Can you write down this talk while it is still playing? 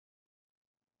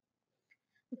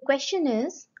The question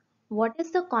is, what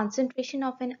is the concentration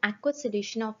of an aqueous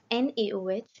solution of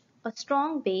NaOH, a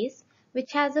strong base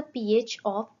which has a pH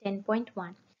of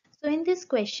 10.1? So in this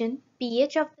question,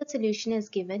 pH of the solution is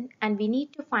given and we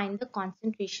need to find the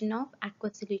concentration of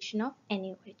aqueous solution of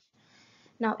NaOH.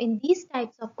 Now in these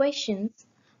types of questions,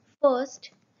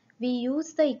 first we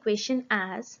use the equation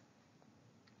as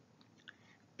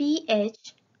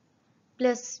pH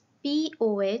plus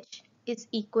POH is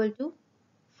equal to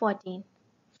 14.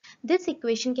 This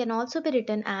equation can also be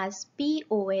written as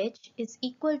POH is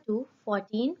equal to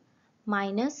 14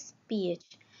 minus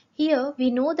pH. Here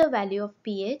we know the value of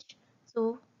pH,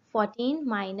 so 14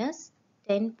 minus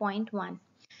 10.1.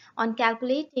 On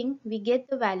calculating, we get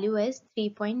the value as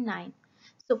 3.9.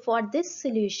 So for this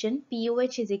solution,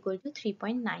 POH is equal to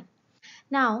 3.9.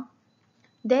 Now,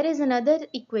 there is another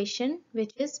equation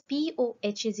which is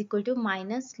POH is equal to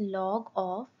minus log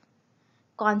of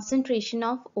concentration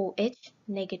of OH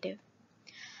negative.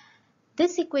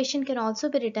 This equation can also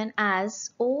be written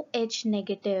as OH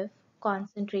negative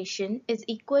concentration is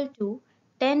equal to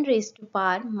 10 raised to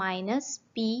power minus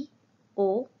POH.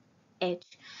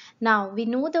 Now we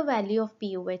know the value of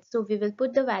POH, so we will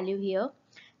put the value here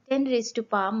 10 raised to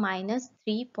power minus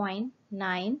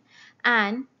 3.9,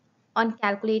 and on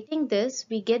calculating this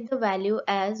we get the value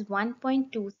as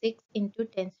 1.26 into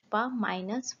 10 to the power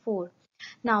minus 4.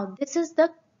 Now this is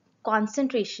the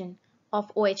concentration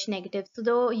of OH negative. So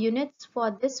the units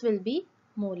for this will be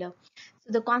molar.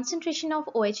 So the concentration of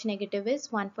OH negative is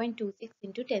 1.26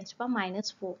 into 10 to the power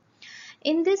minus 4.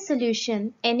 In this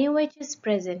solution, NaOH is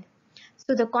present.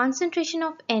 So the concentration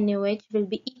of NaOH will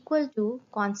be equal to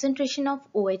concentration of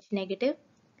OH negative,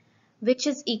 which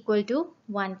is equal to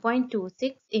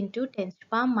 1.26 into 10 to the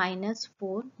power minus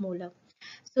 4 molar.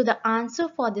 So the answer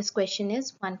for this question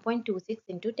is 1.26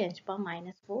 into 10 to the power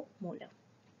minus 4 molar.